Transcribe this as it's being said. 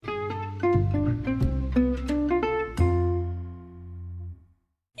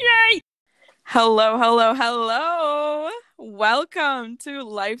Hello, hello, hello. Welcome to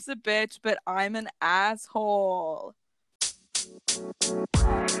Life's a Bitch, but I'm an asshole.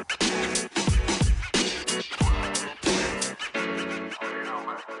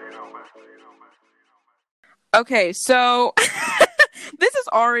 Okay, so this is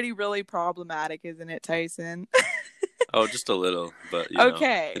already really problematic, isn't it, Tyson? Oh, just a little, but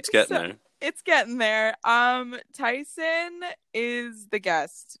Okay, it's getting so there. it's getting there. Tyson is the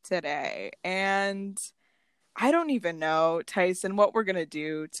guest today, and I don't even know, Tyson, what we're gonna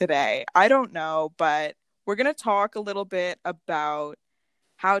do today. I don't know, but we're gonna talk a little bit about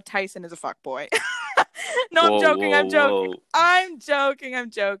how Tyson is a fuckboy. No, I'm Whoa, joking. whoa, I'm joking. whoa. I'm joking. I'm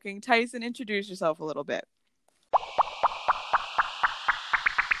joking. Tyson, introduce yourself a little bit.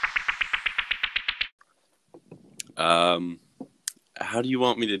 Um, how do you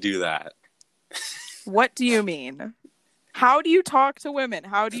want me to do that? What do you mean? How do you talk to women?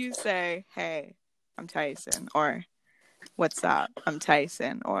 How do you say, "Hey, I'm Tyson," or "What's up? I'm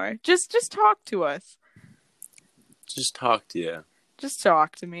Tyson," or just talk to us. Just talk to you. Just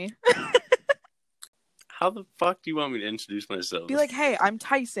talk to me. How the fuck do you want me to introduce myself? Be like, "Hey, I'm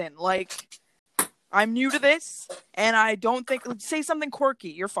Tyson. Like, I'm new to this, and I don't think say something quirky.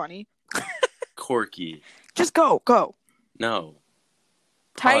 You're funny. Corky. Just go. No.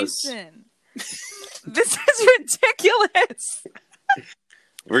 Pause. Tyson. This is ridiculous.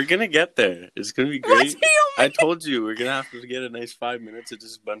 We're gonna get there. It's gonna be What great. do you I mean? told you we're gonna have to get a nice 5 minutes of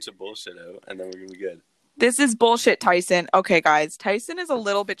just a bunch of bullshit out, and then we're gonna be good. This is bullshit, Tyson. Okay, guys. Tyson is a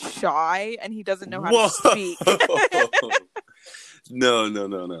little bit shy, and he doesn't know how to Whoa! speak.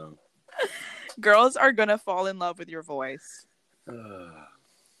 No. Girls are gonna fall in love with your voice.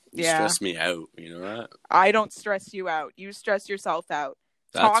 You Yeah. stress me out, you know that? I don't stress you out. You stress yourself out.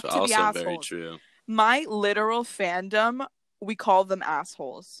 That's Talk to the also assholes. very true. My literal fandom, we call them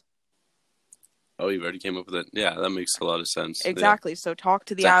assholes. Oh, you already came up with it? Yeah, that makes a lot of sense. Exactly. So talk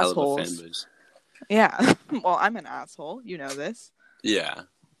to the It's a hell assholes. of a fan base. Yeah. Well, I'm an asshole. You know this. Yeah.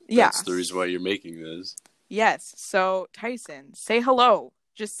 Yeah. That's the reason why you're making this. Yes. So, Tyson, say hello.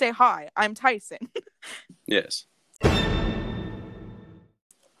 Just say hi. I'm Tyson. Yes.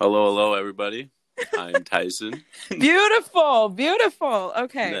 Hello, everybody. I'm Tyson. Beautiful.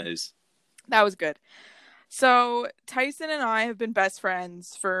 Okay. Nice. That was good. So, Tyson and I have been best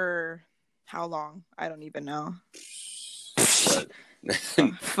friends for how long? I don't even know. What?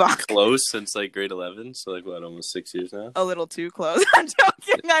 Fuck. Close since like grade 11, so like what, almost 6 years now? A little too close.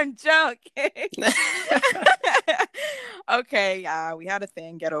 I'm joking. Okay, yeah, we had a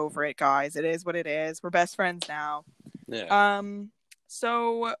thing. Get over it, guys. It is what it is. We're best friends now. Yeah.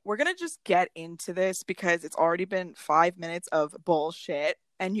 So we're gonna just get into this because it's already been 5 minutes of bullshit,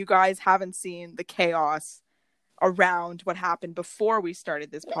 and you guys haven't seen the chaos around what happened before we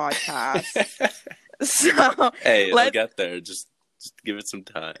started this podcast. So Hey, I'll get there. Just give it some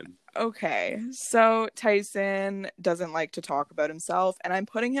time. Okay, so Tyson doesn't like to talk about himself, and I'm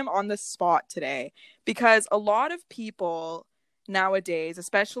putting him on the spot today because a lot of people nowadays,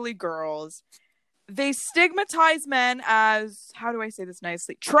 especially girls, they stigmatize men as, how do I say this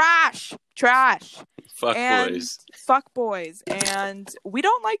nicely? Trash. Fuck And boys. fuck boys. And we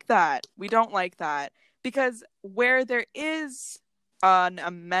don't like that. Because where there is an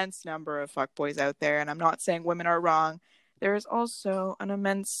immense number of fuck boys out there, and I'm not saying women are wrong, there is also an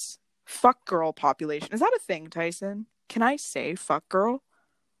immense fuck girl population. Is that a thing, Tyson? Can I say fuck girl?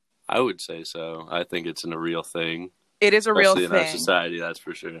 I would say so. I think it's a real thing. It is a real Especially in our thing. society, that's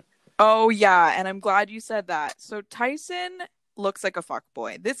for sure. Oh, yeah, and I'm glad you said that. So Tyson looks like a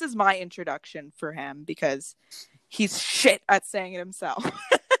fuckboy. This is my introduction for him because he's shit at saying it himself.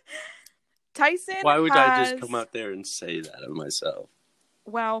 Tyson Why would I just come out there and say that of myself?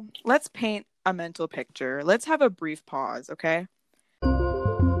 Well, let's paint a mental picture. Let's have a brief pause, okay?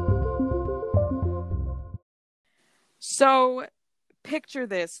 So, picture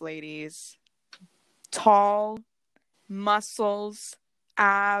this, ladies. Tall, muscles,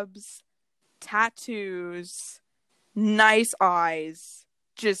 abs, tattoos, nice eyes,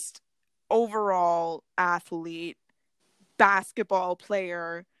 just overall athlete, basketball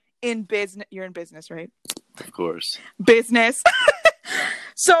player, in business. You're in business, right? Of course. Business.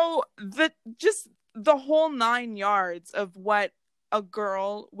 So the whole 9 yards of what a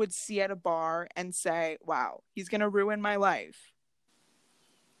girl would see at a bar and say, wow, he's gonna ruin my life.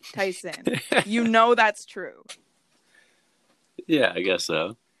 Tyson, you know that's true. Yeah, I guess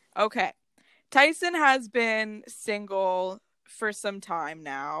so. Okay. Tyson has been single for some time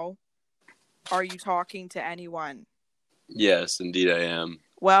now. Are you talking to anyone? Yes, indeed I am.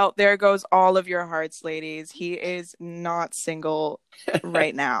 Well, there goes all of your hearts, ladies. He is not single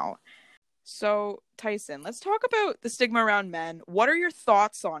right now. So, Tyson, let's talk about the stigma around men. What are your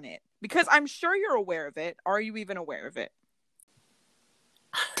thoughts on it? Because I'm sure you're aware of it. Are you even aware of it?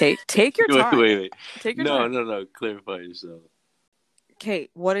 Take your Wait, time. wait, wait. Take your No, time. no, no. Clarify yourself. Kate,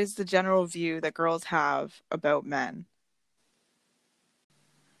 what is the general view that girls have about men?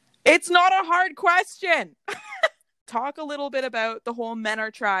 It's not a hard question. Talk a little bit about the whole men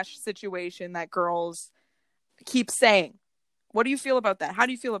are trash situation that girls keep saying. What do you feel about that? How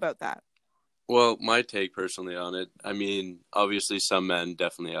do you feel about that? Well, my take personally on it, I mean, obviously some men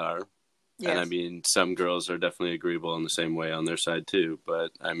definitely are. And I Yes. mean, some girls are definitely agreeable in the same way on their side too.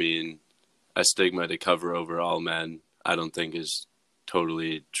 But I mean, a stigma to cover over all men, I don't think is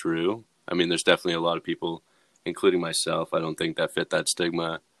totally true. I mean, there's definitely a lot of people, including myself, I don't think that fit that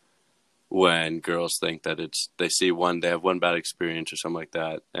stigma when girls think that they have one bad experience or something like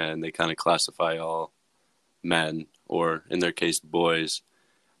that, and they kind of classify all men, or in their case, boys,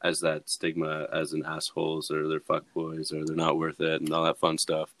 as that stigma as an assholes or they're fuck boys or they're not worth it and all that fun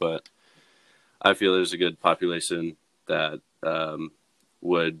stuff. But I feel there's a good population that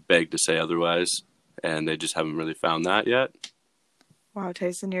would beg to say otherwise, and they just haven't really found that yet. Wow,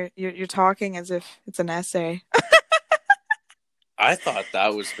 Tyson, you're talking as if it's an essay. I thought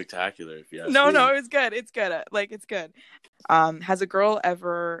that was spectacular, if you ask No, me. no, it's good. It's good. Like it's good. Has a girl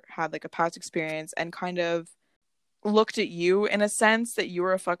ever had like a past experience and kind of looked at you in a sense that you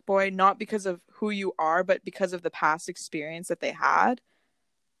were a fuckboy, not because of who you are, but because of the past experience that they had?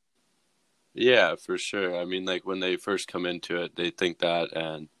 Yeah, for sure. I mean, like when they first come into it, they think that,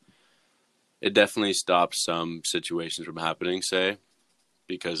 and it definitely stops some situations from happening, say,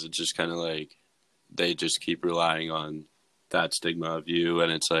 because it's just kind of like they just keep relying on that stigma of you,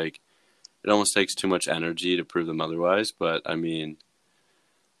 and it's like it almost takes too much energy to prove them otherwise. But I mean,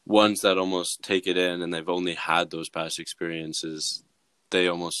 ones that almost take it in and they've only had those past experiences, they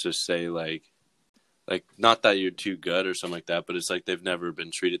almost just say like not that you're too good or something like that, but it's like they've never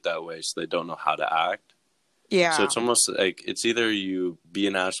been treated that way, so they don't know how to act. So Yeah. it's almost like it's either you be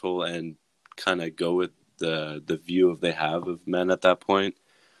an asshole and kind of go with the view of they have of men at that point,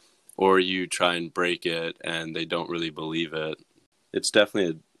 or you try and break it and they don't really believe it. It's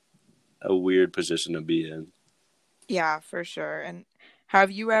definitely a weird position to be in. Yeah, for sure. And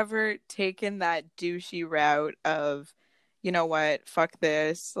have you ever taken that douchey route of, you know what, fuck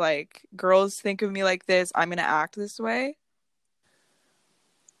this. Like, girls think of me like this. I'm going to act this way.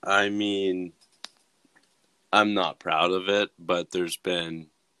 I mean, I'm not proud of it, but there's been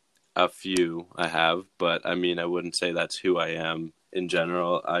a few I have, but I mean, I wouldn't say that's who I am in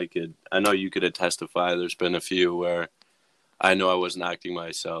general. I know you could testify. There's been a few where I know I wasn't acting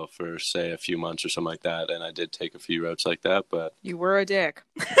myself for say a few months or something like that, and I did take a few routes like that, but You were a dick.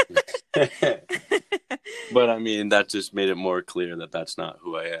 but I mean, that just made it more clear that that's not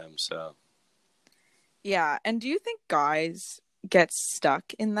who I am. So Yeah. And do you think guys get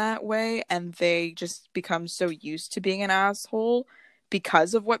stuck in that way and they just become so used to being an asshole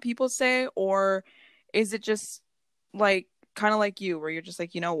because of what people say? Or is it just like kind of like you, where you're just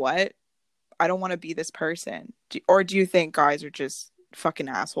like, you know what? I don't want to be this person. Or do you think guys are just fucking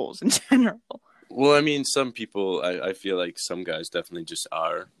assholes in general? well, I mean, some people, I feel like some guys definitely just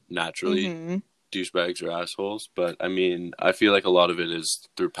are naturally Mm-hmm. douchebags or assholes. But I mean, I feel like a lot of it is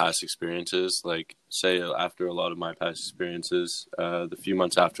through past experiences. Like, say, after a lot of my past experiences, the few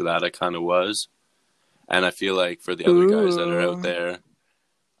months after that, I kind of was. And I feel like for the other guys that are out Ooh. there,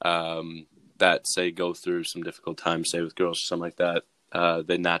 that say go through some difficult times, say with girls or something like that,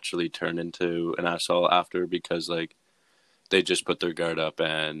 they naturally turn into an asshole after because like they just put their guard up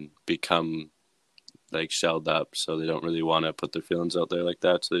and become like shelled up, so they don't really want to put their feelings out there like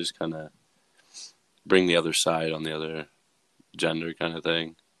that. So they just kind of bring the other side on the other gender kind of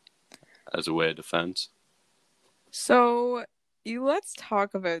thing as a way of defense. So let's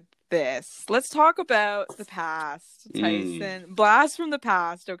talk about this. Let's talk about the past, Tyson. Blast from the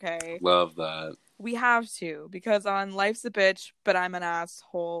past, okay? Love that. We have to, because on Life's a Bitch, but I'm an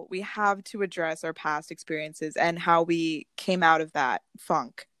Asshole, we have to address our past experiences and how we came out of that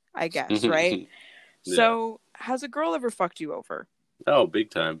funk, I guess, right? Yeah. So, has a girl ever fucked you over? Oh, big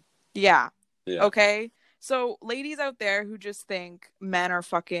time. Yeah. Yeah. Okay. So, ladies out there who just think men are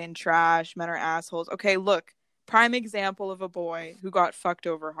fucking trash, men are assholes. Okay, look, prime example of a boy who got fucked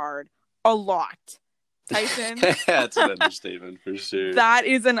over hard. A lot. Tyson. That's an understatement for sure. That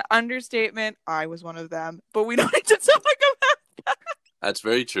is an understatement. I was one of them, but we don't need to talk about That's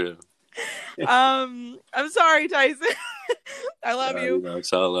very true. that. I'm sorry, Tyson. I love You you. know,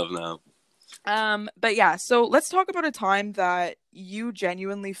 it's all love now. But yeah, so let's talk about a time that you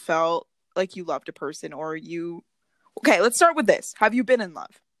genuinely felt like you loved a person or you. Okay, let's start with this. Have you been in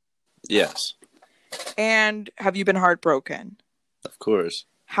love? Yes, And have you been heartbroken? of course.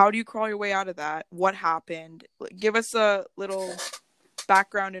 How do you crawl your way out of that? What happened? Give us a little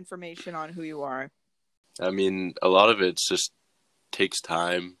background information on who you are. I mean, a lot of it just takes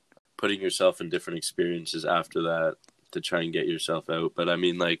time, putting yourself in different experiences after that to try and get yourself out. But I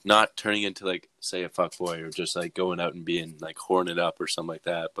mean, like, not turning into, like, say, a fuckboy or just, like, going out and being, like, horning up or something like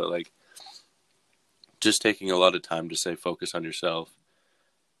that. But, like, just taking a lot of time to, say, focus on yourself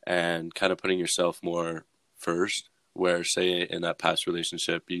and kind of putting yourself more first. Where, say, in that past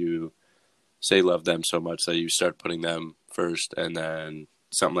relationship, you, say, love them so much that you start putting them first, and then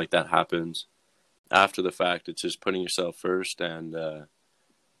something like that happens. After the fact, it's just putting yourself first and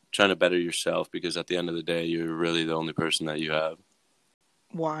trying to better yourself, because at the end of the day, you're really the only person that you have.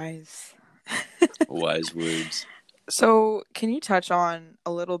 Wise. Wise words. So, can you touch on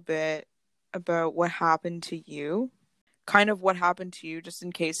a little bit about what happened to you? Kind of what happened to you, just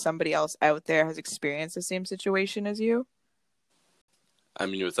in case somebody else out there has experienced the same situation as you? I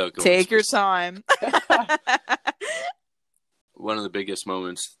mean, without going Take your time. One of the biggest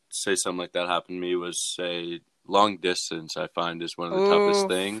moments, say something like that happened to me, was, say, long distance. I find is one of the toughest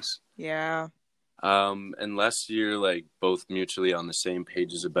things. Yeah. Unless you're, like, both mutually on the same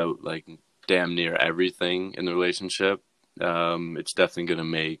pages about, like, damn near everything in the relationship, it's definitely going to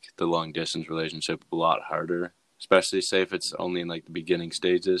make the long distance relationship a lot harder. Especially, say, if it's only in, like, the beginning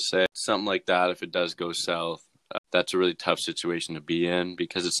stages. Say something like that, if it does go south, that's a really tough situation to be in,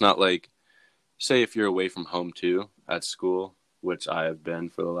 because it's not like, say, if you're away from home too at school, which I have been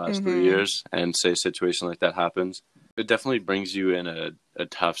for the last 3 years, and say a situation like that happens, it definitely brings you in a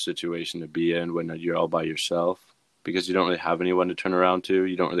tough situation to be in when you're all by yourself, because you don't really have anyone to turn around to.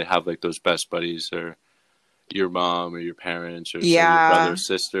 You don't really have, like, those best buddies or your mom or your parents or, say, your brother or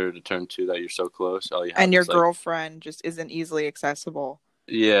sister to turn to that you're so close. All you have And your is, like, girlfriend just isn't easily accessible.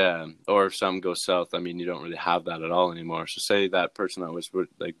 yeah, or if something goes south, I mean, you don't really have that at all anymore. So say that person that was,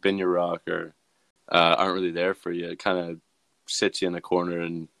 like, been your rock or aren't really there for you, it kind of sits you in a corner,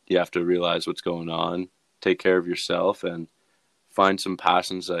 and you have to realize what's going on, take care of yourself, and find some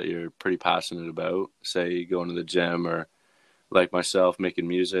passions that you're pretty passionate about. Say going to the gym, or like myself, making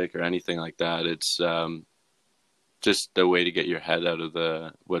music or anything like that. It's just a way to get your head out of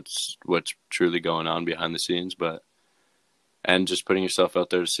the what's truly going on behind the scenes, but and just putting yourself out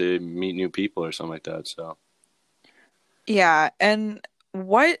there to, say, meet new people or something like that. So Yeah. And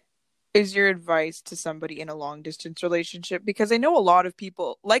what is your advice to somebody in a long distance relationship? Because I know a lot of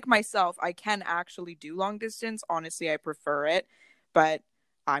people, like myself, I can actually do long distance. Honestly, I prefer it, but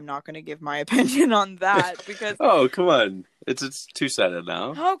I'm not going to give my opinion on that because oh, come on. It's two-sided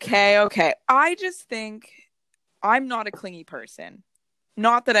now. okay. I just think I'm not a clingy person.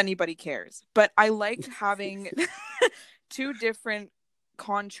 Not that anybody cares, but I like having two different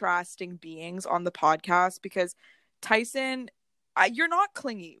contrasting beings on the podcast because Tyson, you're not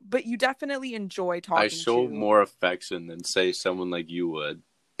clingy, but you definitely enjoy talking I show to. more affection than, say, someone like you would.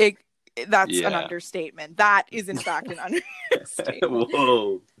 It, that's an Yeah. understatement. That is in fact an understatement.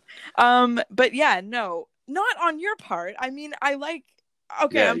 Whoa. But yeah, no, not on your part. I mean, I like.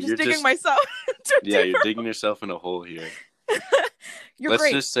 Okay, Yeah, I'm just you're digging just myself. you're digging yourself in a hole here. You're Let's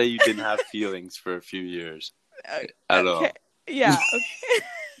great. just say you didn't have feelings for a few years at all. Yeah.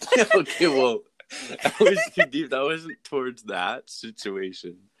 Okay. Okay, well, that was too deep. That wasn't towards that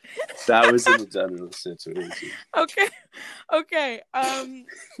situation. That was in the general situation. Okay.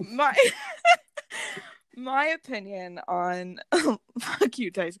 My my opinion on fuck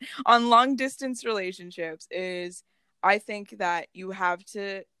you, Tyson, on long distance relationships is I think that you have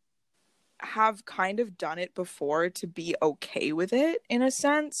to have kind of done it before to be okay with it in a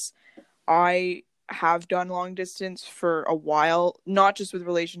sense. I have done long distance for a while, not just with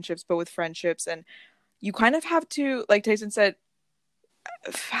relationships, but with friendships. And you kind of have to, like Tyson said,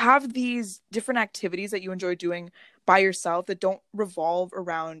 have these different activities that you enjoy doing by yourself that don't revolve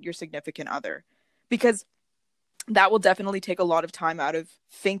around your significant other. Because that will definitely take a lot of time out of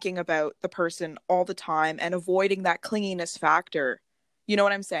thinking about the person all the time and avoiding that clinginess factor. You know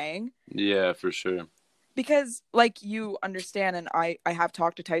what I'm saying? Yeah, for sure. Because like you understand, and I have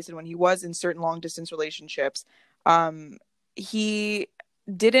talked to Tyson when he was in certain long distance relationships, he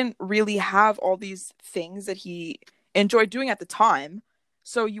didn't really have all these things that he enjoyed doing at the time,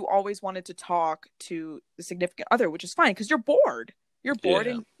 so you always wanted to talk to the significant other, which is fine because you're bored Yeah.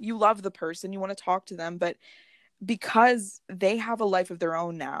 and you love the person, you want to talk to them, but because they have a life of their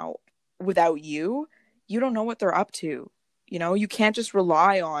own now without you, you don't know what they're up to. You know, you can't just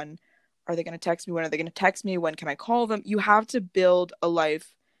rely on, are they going to text me? When are they going to text me? When can I call them? You have to build a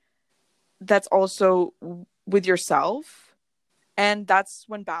life that's also with yourself And that's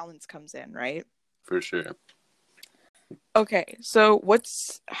when balance comes in, right? For sure. Okay, so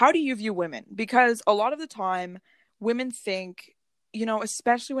how do you view women? Because a lot of the time, women think,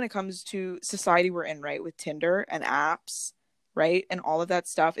 especially when it comes to society we're in, right, with Tinder and apps, right, and all of that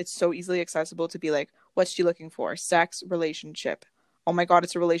stuff, it's so easily accessible to be like, what's she looking for? Sex, relationship. Oh my God,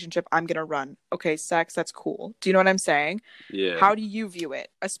 it's a relationship. I'm gonna run. Okay, sex, that's cool. Do you know what I'm saying? Yeah. How do you view it?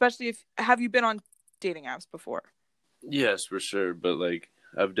 Especially have you been on dating apps before? Yes, for sure. But like,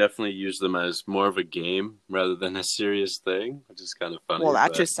 I've definitely used them as more of a game rather than a serious thing, which is kind of Well, funny.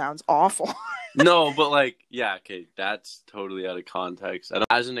 that But just sounds awful. no, but like, yeah, okay, that's totally out of context. I don't,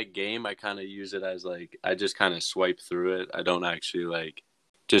 as in a game, I kind of use it as like, I just kind of swipe through it. I don't actually like,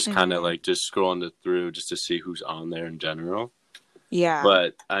 just kind of Mm-hmm. like just scrolling it through just to see who's on there in general. Yeah.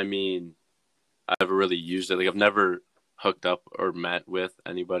 But I mean, I've never really used it. Like, I've never hooked up or met with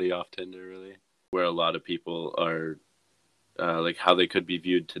anybody off Tinder really, where a lot of people are like how they could be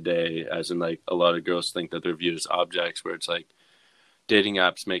viewed today, as in like a lot of girls think that they're viewed as objects, where it's like dating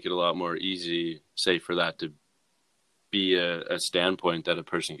apps make it a lot more easy, say, for that to be a standpoint that a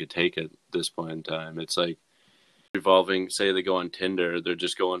person could take at this point in time. It's like evolving, say they go on Tinder, they're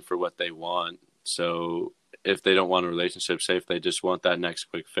just going for what they want. So if they don't want a relationship, say if they just want that next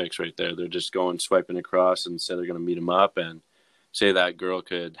quick fix right there, they're just going swiping across and say they're going to meet them up, and say that girl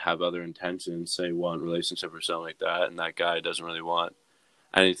could have other intentions, say want a relationship or something like that, and that guy doesn't really want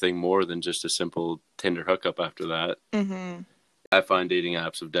anything more than just a simple Tinder hookup after that. Mm-hmm. I find dating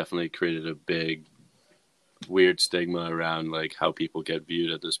apps have definitely created a big weird stigma around like how people get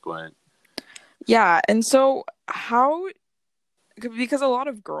viewed at this point. Yeah, and so because a lot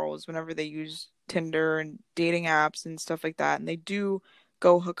of girls, whenever they use Tinder and dating apps and stuff like that, and they do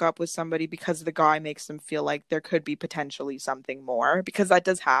go hook up with somebody because the guy makes them feel like there could be potentially something more, because that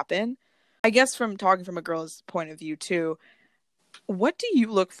does happen. I guess from talking from a girl's point of view too, what do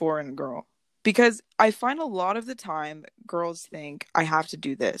you look for in a girl? Because I find a lot of the time girls think I have to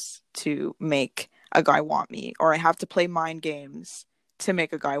do this to make a guy want me, or I have to play mind games to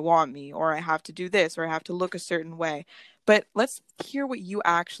make a guy want me, or I have to do this, or I have to look a certain way. But let's hear what you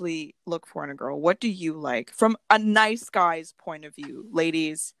actually look for in a girl. What do you like from a nice guy's point of view,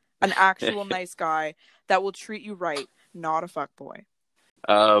 ladies? An actual nice guy that will treat you right, not a fuck boy.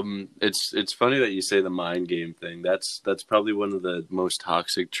 It's funny that you say the mind game thing. That's probably one of the most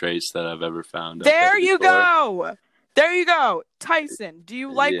toxic traits that I've ever found out there There you before. go. There you go. Tyson, do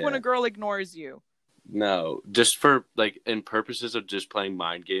you like when Yeah. a girl ignores you? No, just for like in purposes of just playing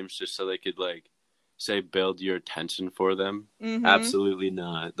mind games, just so they could like say build your attention for them. Mm-hmm. Absolutely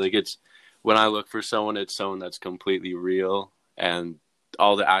not. Like it's when I look for someone, it's someone that's completely real, and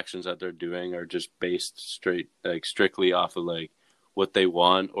all the actions that they're doing are just based strictly off of like what they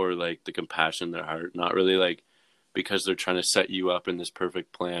want or like the compassion in their heart, not really like because they're trying to set you up in this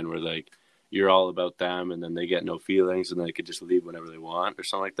perfect plan where like you're all about them and then they get no feelings and they could just leave whenever they want or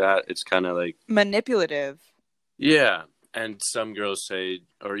something like that. It's kind of like, Manipulative. yeah. And some girls say,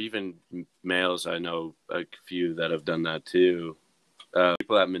 or even males, I know a few that have done that too.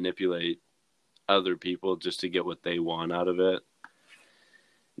 People that manipulate other people just to get what they want out of it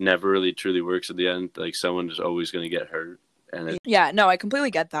never really truly works at the end. Like someone is always going to get hurt. And Yeah, no, I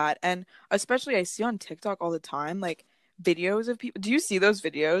completely get that. And especially I see on TikTok all the time, like videos of people. Do you see those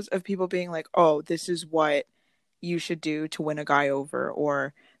videos of people being like, oh, this is what you should do to win a guy over,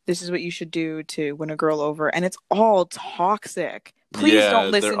 or this is what you should do to win a girl over? And it's all toxic. Please don't yeah,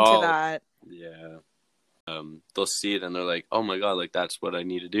 they're listen to all, that. yeah. They'll see it and they're like, oh my God, like that's what I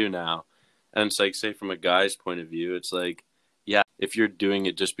need to do now. And it's like, say from a guy's point of view, it's like, yeah, if you're doing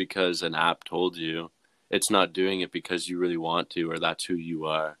it just because an app told you, it's not doing it because you really want to or that's who you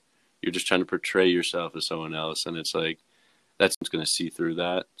are. You're just trying to portray yourself as someone else, and it's like that's going to see through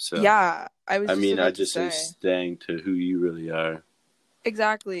that. So, Yeah, I was I just mean, I about to just say say. staying to who you really are.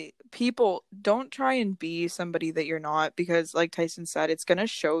 Exactly. People, don't try and be somebody that you're not, because, like Tyson said, it's going to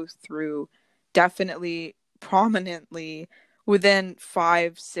show through definitely prominently within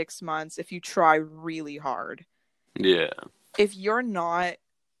 5, 6 months if you try really hard. Yeah, If you're not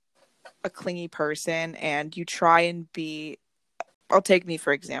a clingy person and you try and be, I'll take me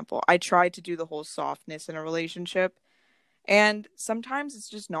for example. I tried to do the whole softness in a relationship, and sometimes it's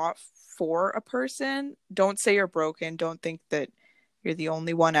just not for a person. Don't say you're broken. Don't think that you're the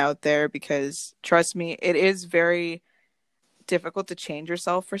only one out there, because trust me, it is very difficult to change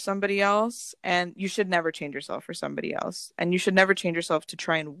yourself for somebody else. And you should never change yourself for somebody else. And you should never change yourself to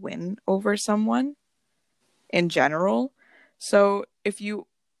try and win over someone in general. So if you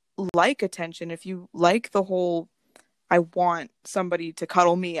like attention, if you like the whole, I want somebody to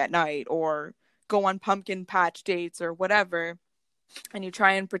cuddle me at night or go on pumpkin patch dates or whatever, and you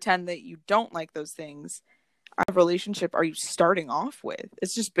try and pretend that you don't like those things, what kind of relationship are you starting off with?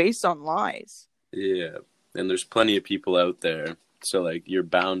 It's just based on lies. Yeah. And there's plenty of people out there. So, like, you're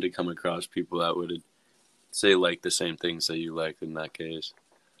bound to come across people that would say like the same things that you like in that case.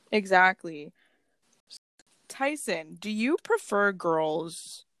 Exactly. Tyson, do you prefer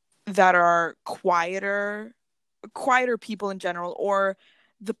girls that are quieter people in general, or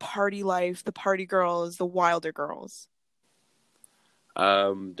the party life, the party girls, the wilder girls?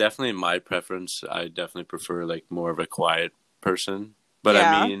 Definitely my preference. I definitely prefer like more of a quiet person. But I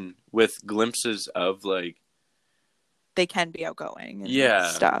Yeah, mean, with glimpses of like, they can be outgoing and yeah,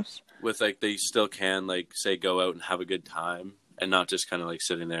 stuff. with like they still can like say go out and have a good time and not just kind of like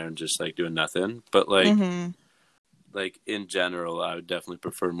sitting there and just like doing nothing. But Mm-hmm. like in general, I would definitely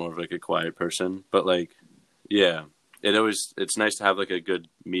prefer more of like a quiet person. But like, yeah, it's nice to have like a good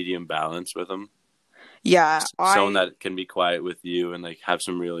medium balance with them. Yeah, Someone I that can be quiet with you and like have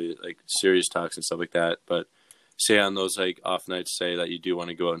some really like serious talks and stuff like that. But say on those like off nights, say that you do want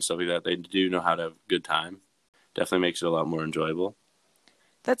to go out and stuff like that, they do know how to have a good time. Definitely makes it a lot more enjoyable.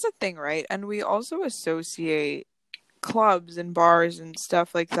 that's a thing, right? And we also associate clubs and bars and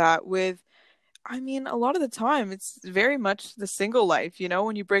stuff like that with, I mean, a lot of the time it's very much the single life,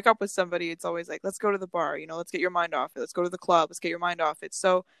 when you break up with somebody, it's always like, let's go to the bar, let's get your mind off it. Let's go to the club, let's get your mind off it.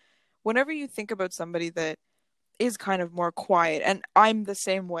 So whenever you think about somebody that is kind of more quiet, and I'm the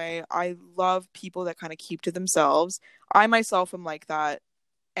same way, I love people that kind of keep to themselves. I myself am like that.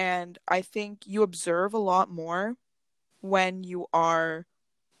 And I think you observe a lot more when you are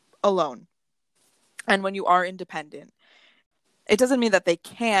alone and when you are independent. It doesn't mean that they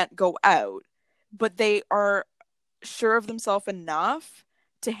can't go out, but they are sure of themselves enough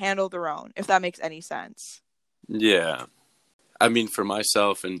to handle their own, if that makes any sense. Yeah. I mean, for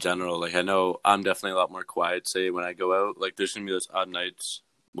myself in general, like I know I'm definitely a lot more quiet. Say when I go out, like there's gonna be those odd nights.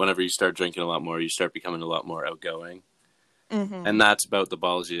 Whenever you start drinking a lot more, you start becoming a lot more outgoing, Mm-hmm. and that's about the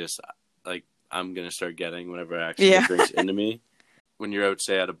ballsiest like I'm gonna start getting whenever I actually Yeah. get drinks into me. When you're out,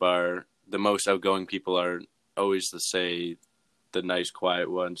 say at a bar, the most outgoing people are always the nice,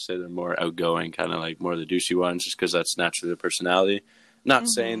 quiet ones. Say they're more outgoing, kind of like more the douchey ones, just because that's naturally their personality. Not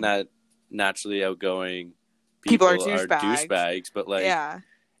saying Mm-hmm. that naturally outgoing People are people are douchebags. douchebags, but like Yeah.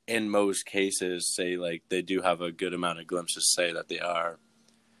 in most cases, say like they do have a good amount of glimpses, say that they are,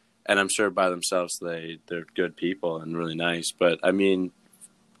 and I'm sure by themselves they're good people and really nice. But I mean,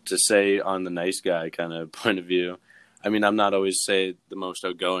 to say on the nice guy kind of point of view, I mean, I'm not always say the most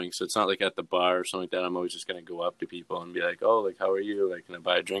outgoing, so it's not like at the bar or something like that. I'm always just gonna go up to people and be like, "Oh, like how are you? Like, can I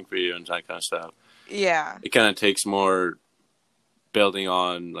buy a drink for you?" and that kind of stuff. Yeah. It kind of takes more building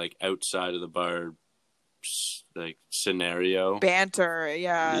on like outside of the bar, like scenario. Banter.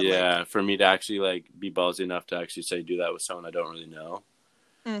 Yeah. Like, Yeah, for me to actually like be ballsy enough to actually say do that with someone I don't really know.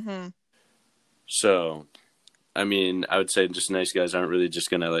 mm-hmm. So, I mean, I would say just nice guys aren't really just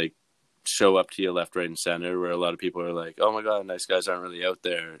gonna like show up to you left, right, and center. Where a lot of people are like, "Oh my god, nice guys aren't really out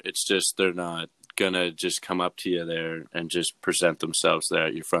there." It's just they're not gonna just come up to you there and just present themselves there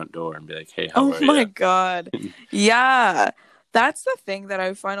at your front door and be like, "Hey, how Oh are my you?" God. Yeah. That's the thing that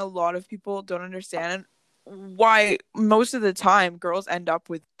I find a lot of people don't understand, and why most of the time girls end up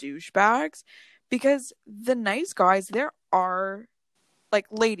with douchebags, because the nice guys, there are, like,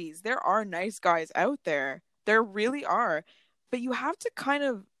 ladies, there are nice guys out there. There really are. But you have to kind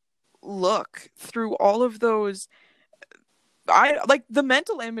of look through all of those. I like the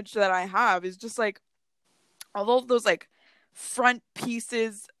mental image that I have is just like all of those like front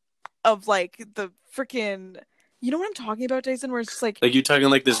pieces of like the freaking, you know what I'm talking about, Jason, where it's just like, Like you talking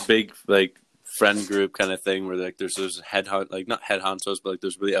like this big like friend group kind of thing where like there's those head hunt like not head honchos but like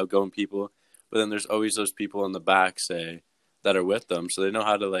those really outgoing people, but then there's always those people in the back say that are with them, so they know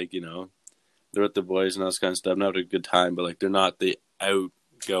how to like they're with the boys and all this kind of stuff, and have a good time, but like they're not the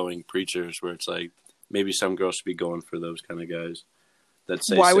outgoing preachers where it's like maybe some girls should be going for those kind of guys that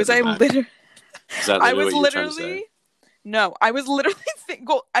say why sit was in the I back. literally, Is that I literally was what you were trying to say? literally, no, I was literally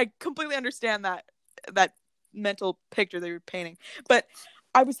well, I completely understand that mental picture that you're painting, but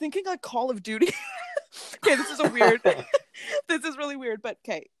I was thinking like Call of Duty. Okay, this is a weird, this is really weird, but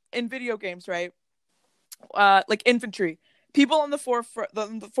okay, in video games, right? Like infantry, people on the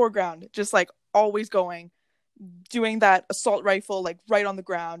foreground, just like always going, doing that assault rifle like right on the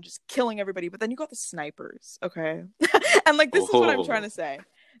ground, just killing everybody. But then you got the snipers, okay? And like this is what I'm trying Oh to say.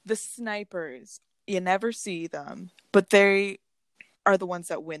 The snipers, you never see them, but they are the ones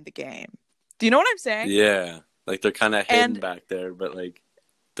that win the game. Do you know what I'm saying? yeah, like they're kind of hidden And back there, but like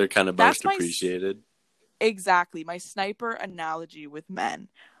they're kind of that's most my appreciated. exactly my sniper analogy with men.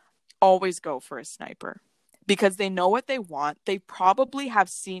 Always go for a sniper. because they know what they want. They probably have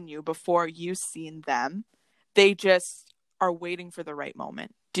seen you before you've seen them. They just are waiting for the right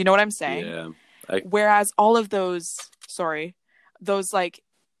moment. Do you know what I'm saying? Yeah. Whereas all of those like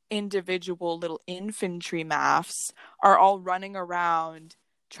individual little infantry maths are all running around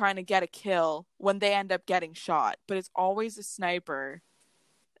trying to get a kill when they end up getting shot. But it's always a sniper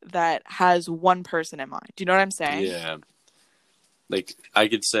that has one person in mind. Do you know what I'm saying? Yeah. Like, I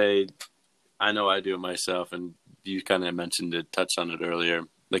could say, I know I do it myself, and you kind of mentioned it, touched on it earlier,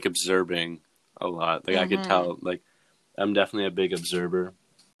 like observing a lot. Like, I could tell, like, I'm definitely a big observer.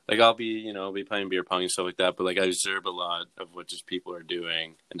 Like, I'll be playing beer pong and stuff like that, but, like, I observe a lot of what just people are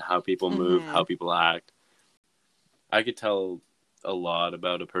doing and how people move, how people act. I could tell a lot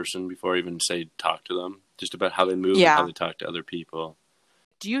about a person before I even, say, talk to them, just about how they move and how they talk to other people.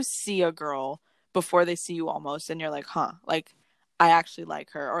 Do you see a girl before they see you almost, and you're like, huh, like, I actually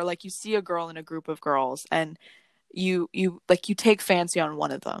like her? Or, like, you see a girl in a group of girls, and you take fancy on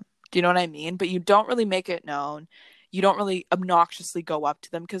one of them. Do you know what I mean? But you don't really make it known. You don't really obnoxiously go up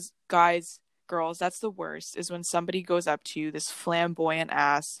to them, because guys, girls, that's the worst, is when somebody goes up to you, this flamboyant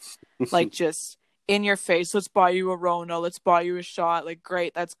ass, like, just in your face, let's buy you a Rona, let's buy you a shot, like,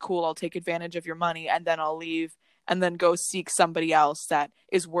 great, that's cool, I'll take advantage of your money, and then I'll leave and then go seek somebody else that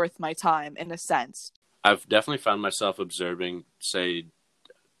is worth my time, in a sense. I've definitely found myself observing, say,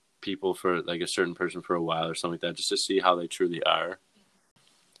 people for, like, a certain person for a while or something like that, just to see how they truly are.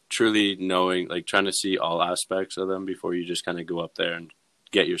 Truly knowing, like, trying to see all aspects of them before you just kind of go up there and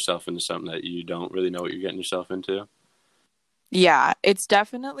get yourself into something that you don't really know what you're getting yourself into. Yeah, it's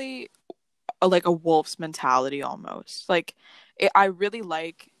definitely like a wolf's mentality almost. Like, I really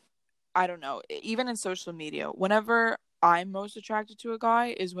like, I don't know, even in social media, whenever I'm most attracted to a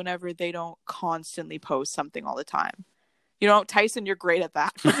guy is whenever they don't constantly post something all the time. You know, Tyson, you're great at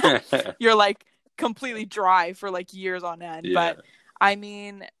that. You're like completely dry for like years on end. Yeah. But I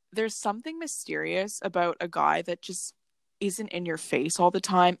mean, there's something mysterious about a guy that just isn't in your face all the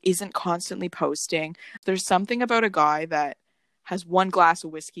time, isn't constantly posting. There's something about a guy that has one glass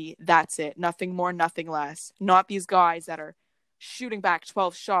of whiskey, that's it, nothing more, nothing less. Not these guys that are shooting back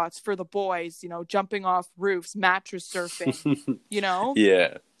 12 shots for the boys, you know, jumping off roofs, mattress surfing, you know?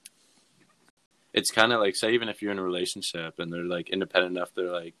 Yeah. It's kind of like, say, even if you're in a relationship and they're, like, independent enough,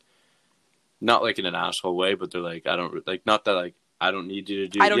 they're, like, not, like, in an asshole way, but they're, like, I don't, like, not that, like, I don't need you to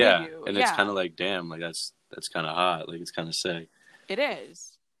do, I don't need you. And it's kind of like, damn, like, that's kind of hot. Like, it's kind of sick. It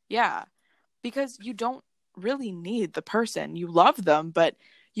is. Yeah. Because you don't really need the person. You love them, but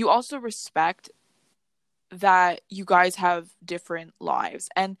you also respect that you guys have different lives.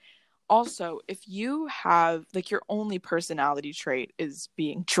 And also, if you have, like, your only personality trait is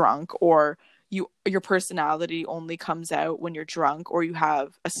being drunk, or your personality only comes out when you're drunk, or you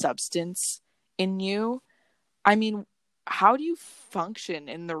have a substance in you, I mean, how do you function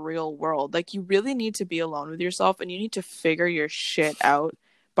in the real world? Like, you really need to be alone with yourself, and you need to figure your shit out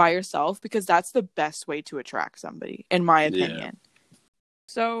by yourself, because that's the best way to attract somebody, in my opinion.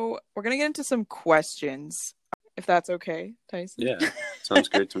 So we're gonna get into some questions, if that's okay, Tyson. Yeah, sounds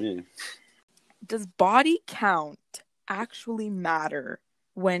great to me. Does body count actually matter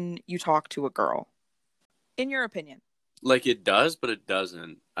when you talk to a girl, in your opinion? Like, it does, but it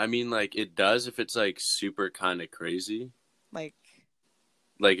doesn't. I mean, like, it does if it's, like, super kind of crazy. Like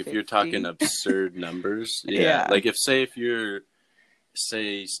if 50? you're talking absurd numbers. Yeah. Like, if you're,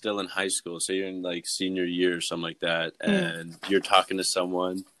 say, still in high school, say you're in, like, senior year or something like that, and you're talking to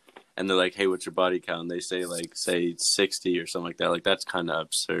someone, and they're like, hey, what's your body count? And they say, like, say 60 or something like that. Like, that's kind of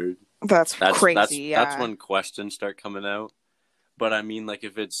absurd. That's crazy, That's when questions start coming out. But, I mean, like,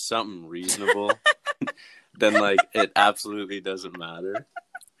 if it's something reasonable, then, like, it absolutely doesn't matter.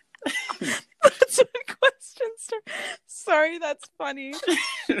 That's when questions start. Sorry, that's funny.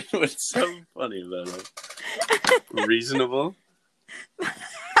 What's so funny about it? Reasonable?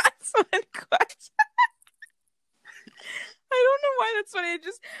 That's when questions. I don't know why that's funny.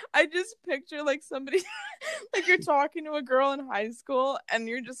 I just picture, like, somebody, like, you're talking to a girl in high school, and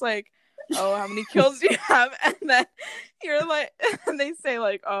you're just like, oh, how many kills do you have? And then you're like, and they say,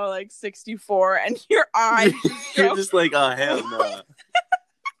 like, oh, like 64, and your eyes just go, you're just like, oh, hell no.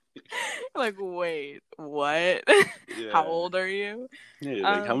 Like, wait, what? Yeah. How old are you? Yeah,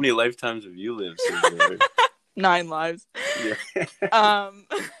 like, how many lifetimes have you lived so far? 9 lives. Yeah.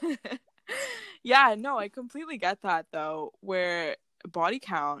 Yeah, no, I completely get that, though, where body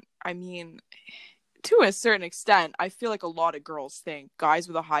count, I mean, to a certain extent, I feel like a lot of girls think guys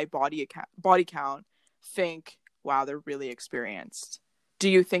with a high body count think, wow, they're really experienced. Do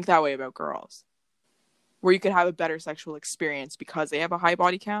you think that way about girls? Where you could have a better sexual experience because they have a high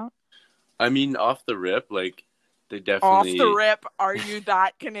body count? I mean, off the rip, like, they Off definitely... the rip, are you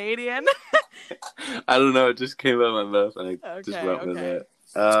that Canadian? I don't know, it just came out of my mouth, and I just Okay, went with okay. it.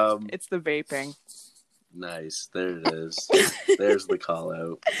 It's the vaping. Nice, there it is. There's the call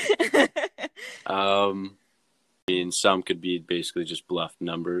out. I mean, some could be basically just bluff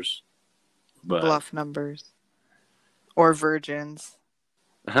numbers, but... Bluff numbers. Or virgins.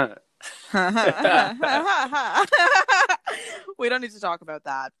 We don't need to talk about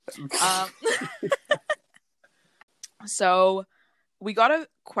that. So we got a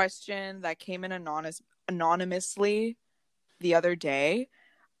question that came in anonymously the other day.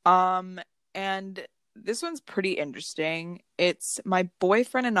 And this one's pretty interesting. It's, my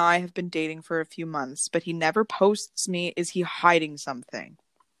boyfriend and I have been dating for a few months, but he never posts me. Is he hiding something?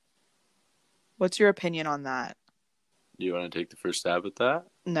 What's your opinion on that? Do you want to take the first stab at that?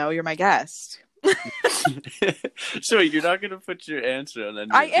 No, you're my guest. So you're not gonna put your answer on any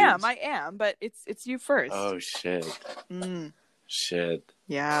I of these? am, but it's you first. Oh shit. Shit.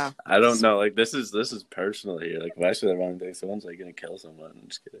 Yeah. I don't know. Like, this is personal here. Like, if I say the wrong thing, someone's like gonna kill someone. I'm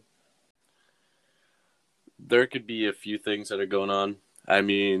just kidding. There could be a few things that are going on. I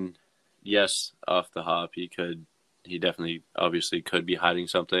mean, yes, off the hop, he definitely, obviously, could be hiding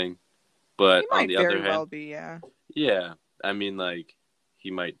something. But on the other hand, well be, yeah. Yeah, I mean, like,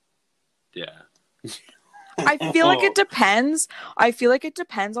 he might, yeah. I feel like it depends. I feel like it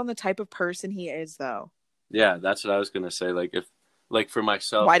depends on the type of person he is, though. Yeah, that's what I was gonna say. Like, if, like, for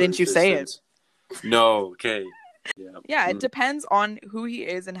myself. Why didn't you say it? No, okay. Yeah. Yeah, it depends on who he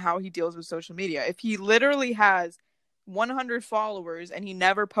is and how he deals with social media. If he literally has 100 followers and he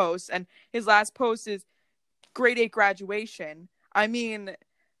never posts, and his last post is grade 8 graduation, I mean,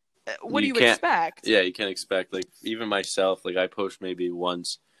 what do you expect? Yeah, you can't expect, like, even myself, like, I post maybe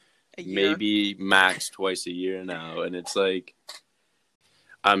once, maybe max twice a year now, and it's like,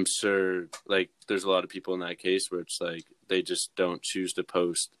 I'm sure, like, there's a lot of people in that case where it's like they just don't choose to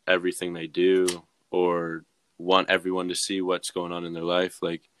post everything they do or want everyone to see what's going on in their life.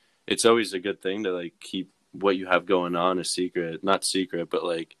 Like, it's always a good thing to, like, keep what you have going on a secret. Not secret, but,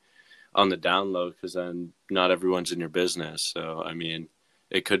 like, on the down low, because then not everyone's in your business. So, I mean,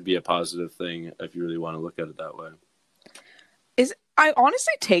 it could be a positive thing if you really want to look at it that way. I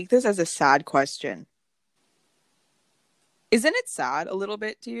honestly take this as a sad question. Isn't it sad a little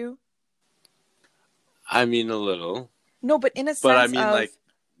bit to you? I mean, a little. No, but in a sense, but I mean, like,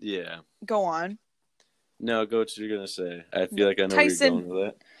 yeah. Go on. No, go what you're going to say. I feel like I know Tyson, where you're going with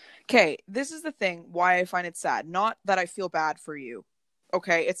it. Okay, this is the thing why I find it sad. Not that I feel bad for you.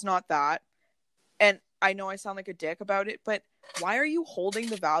 Okay, it's not that. And I know I sound like a dick about it, but why are you holding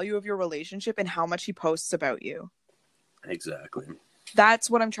the value of your relationship in how much he posts about you? Exactly. That's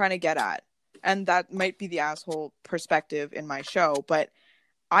what I'm trying to get at. And that might be the asshole perspective in my show, but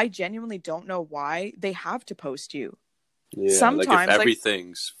I genuinely don't know why they have to post you. Yeah, sometimes, like, if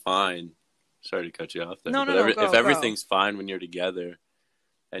everything's fine. Sorry to cut you off there. If everything's fine when you're together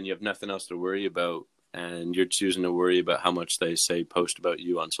and you have nothing else to worry about and you're choosing to worry about how much they say post about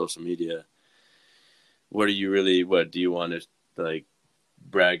you on social media, what do you want to, like,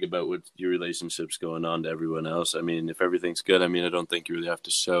 brag about what your relationship's going on to everyone else? I mean, if everything's good, I mean, I don't think you really have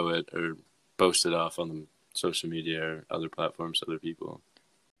to show it or boast it off on the social media or other platforms to other people.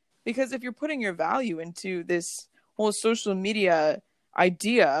 Because if you're putting your value into this whole social media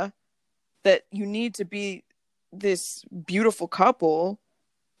idea that you need to be this beautiful couple,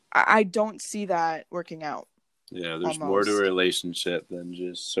 I don't see that working out. Yeah, there's more to a relationship than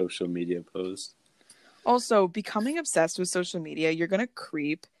just social media posts. Also, becoming obsessed with social media, you're going to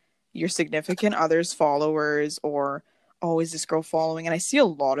creep your significant other's followers, or, oh, is this girl following? And I see a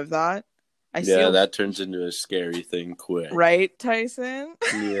lot of that. That turns into a scary thing quick. Right, Tyson?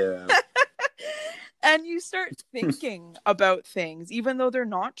 Yeah. And you start thinking about things, even though they're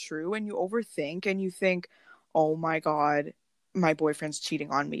not true, and you overthink and you think, oh my God, my boyfriend's cheating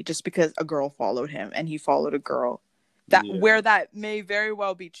on me just because a girl followed him and he followed a girl. Where that may very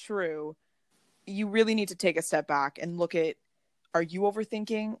well be true, you really need to take a step back and look at, are you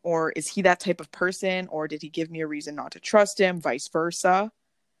overthinking, or is he that type of person, or did he give me a reason not to trust him, vice versa?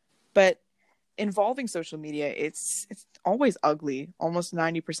 But involving social media, it's always ugly, almost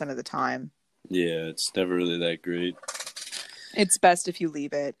 90% of the time. Yeah, it's never really that great. It's best if you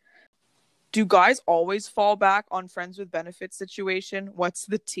leave it. Do guys always fall back on friends with benefits situation? What's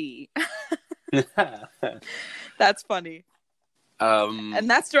the tea? That's funny. And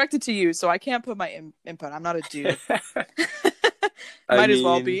that's directed to you, so I can't put my input. I'm not a dude. Might as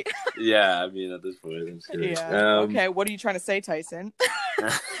well be. Yeah, I mean, at this point, I'm sure. Yeah. Okay, what are you trying to say, Tyson?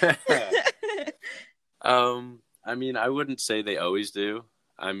 I mean, I wouldn't say they always do.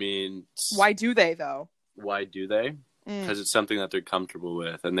 I mean, Why do they, though? why do they? Because it's something that they're comfortable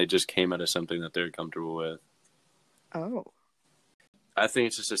with, and they just came out of something that they're comfortable with. Oh. I think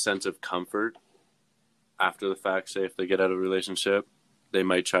it's just a sense of comfort after the fact. Say if they get out of a relationship, they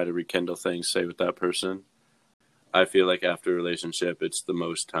might try to rekindle things, say, with that person. I feel like after a relationship, it's the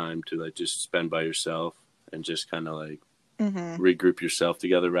most time to like just spend by yourself and just kind of like regroup yourself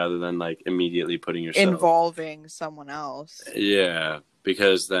together rather than like immediately putting yourself involving someone else. Yeah,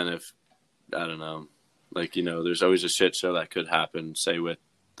 because then if I don't know, like, you know, there's always a shit show that could happen, say with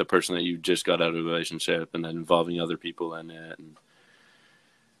the person that you just got out of a relationship and then involving other people in it. And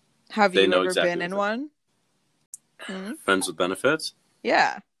have you ever been in one? Friends with benefits?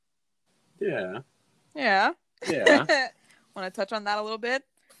 Yeah. Yeah. Yeah. Yeah. Want to touch on that a little bit?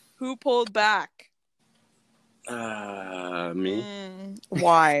 Who pulled back? Me.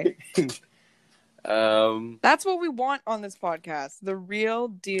 Why? That's what we want on this podcast. The real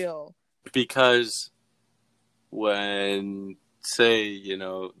deal. Because when, say, you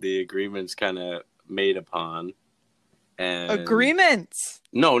know, the agreement's kind of made upon, and agreements?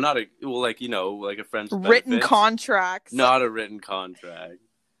 No, not a like, you know, like a friend's written benefits. Contracts. Not a written contract,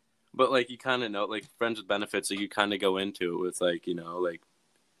 but like you kind of know, like friends with benefits, like you kind of go into it with like, you know, like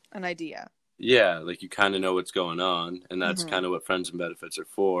an idea. Yeah, like you kind of know what's going on, and that's kind of what friends and benefits are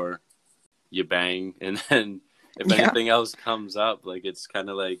for. You bang, and then if anything else comes up, like it's kind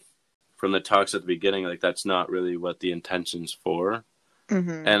of like from the talks at the beginning, like that's not really what the intention's for.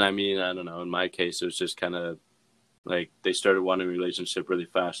 And I mean, I don't know, in my case, it was just kind of like they started wanting a relationship really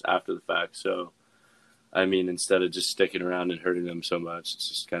fast after the fact. So, I mean, instead of just sticking around and hurting them so much, it's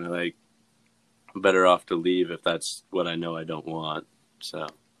just kind of like better off to leave if that's what I know I don't want. So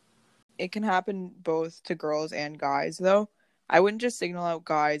it can happen both to girls and guys, though. I wouldn't just signal out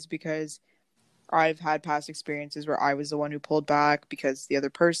guys because I've had past experiences where I was the one who pulled back because the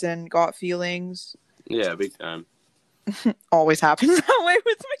other person got feelings. Yeah, big time. Always happens that way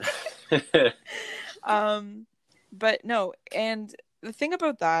with me. But no, and the thing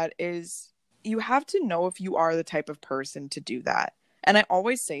about that is you have to know if you are the type of person to do that. And I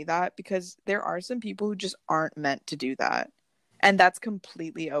always say that because there are some people who just aren't meant to do that. And that's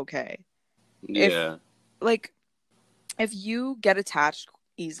completely okay. Yeah. If you get attached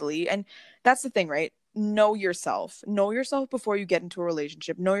easily, and that's the thing, right? Know yourself. Know yourself before you get into a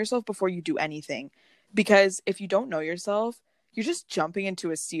relationship. Know yourself before you do anything. Because if you don't know yourself, you're just jumping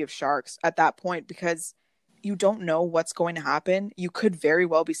into a sea of sharks at that point because you don't know what's going to happen. You could very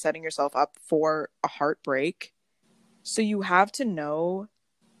well be setting yourself up for a heartbreak. So you have to know.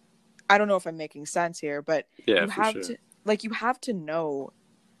 I don't know if I'm making sense here, but you have to know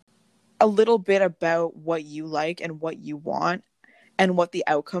a little bit about what you like and what you want and what the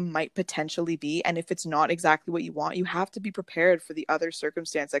outcome might potentially be. And if it's not exactly what you want, you have to be prepared for the other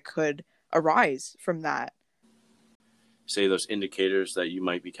circumstance that could arise from that. Say those indicators that you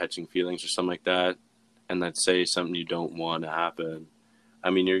might be catching feelings or something like that, and that say something you don't want to happen.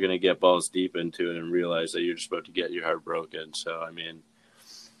 I mean, you're going to get balls deep into it and realize that you're just about to get your heart broken. So, I mean,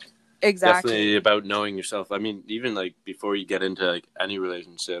 exactly. Definitely about knowing yourself. I mean, even like before you get into like any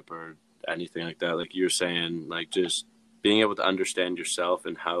relationship or anything like that, like you're saying, like just being able to understand yourself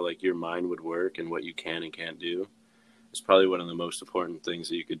and how like your mind would work and what you can and can't do is probably one of the most important things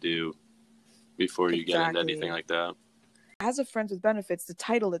that you could do before you get into anything like that. As a friends with benefits, the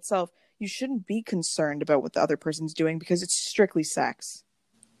title itself, you shouldn't be concerned about what the other person's doing because it's strictly sex.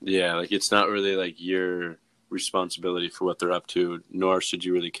 Yeah, like it's not really like your responsibility for what they're up to, nor should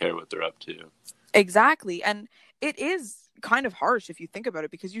you really care what they're up to. Exactly. And it is kind of harsh if you think about it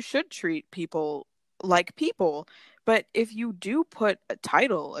because you should treat people like people. But if you do put a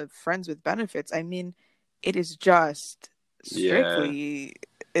title of friends with benefits, I mean, it is just strictly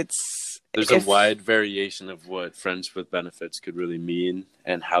there's a wide variation of what friends with benefits could really mean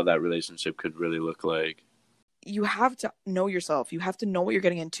and how that relationship could really look like. You have to know yourself. You have to know what you're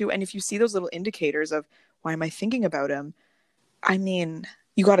getting into. And if you see those little indicators of why am I thinking about him, I mean,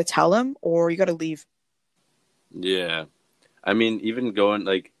 you got to tell him or you got to leave. Yeah. I mean, even going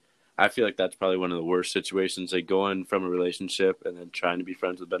like, I feel like that's probably one of the worst situations, like going from a relationship and then trying to be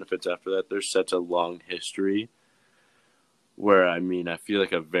friends with benefits after that. There's such a long history where, I mean, I feel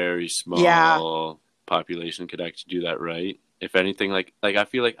like a very small population could actually do that right. If anything, like I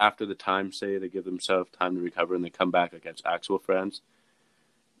feel like after the time, say, they give themselves time to recover and they come back like as actual friends,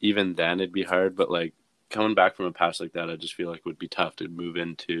 even then it'd be hard. But like coming back from a past like that, I just feel like would be tough to move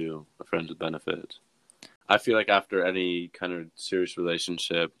into a friends with benefits. I feel like after any kind of serious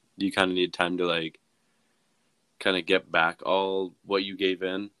relationship, you kind of need time to like kind of get back all what you gave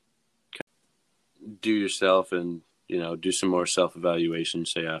in, do yourself and do some more self-evaluation,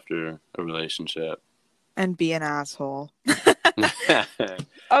 say, after a relationship. And be an asshole.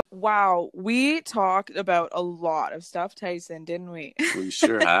 Oh, wow. We talked about a lot of stuff, Tyson, didn't we? We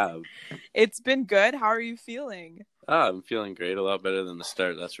sure have. It's been good. How are you feeling? I'm feeling great. A lot better than the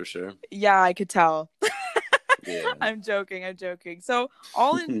start, that's for sure. Yeah, I could tell. Yeah. I'm joking. So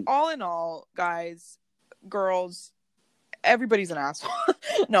all in all, guys, girls, everybody's an asshole.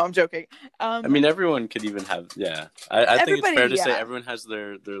 No, I'm joking. I mean, everyone could even have, yeah. I think it's fair to say yeah. everyone has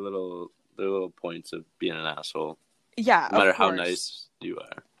their little points of being an asshole, Yeah, no matter of how course. nice you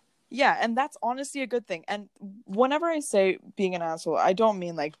are. Yeah, and that's honestly a good thing. And whenever I say being an asshole, I don't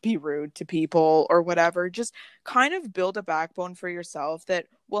mean like be rude to people or whatever. Just kind of build a backbone for yourself that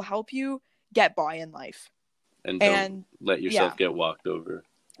will help you get by in life. And don't And let yourself yeah, get walked over.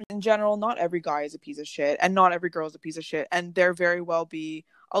 in general, not every guy is a piece of shit, and not every girl is a piece of shit. And there very well be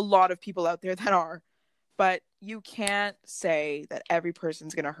a lot of people out there that are. But you can't say that every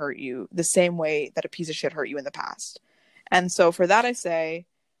person's going to hurt you the same way that a piece of shit hurt you in the past. And so for that, I say,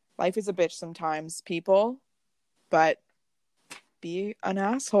 life is a bitch sometimes, people, but be an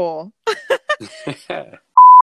asshole.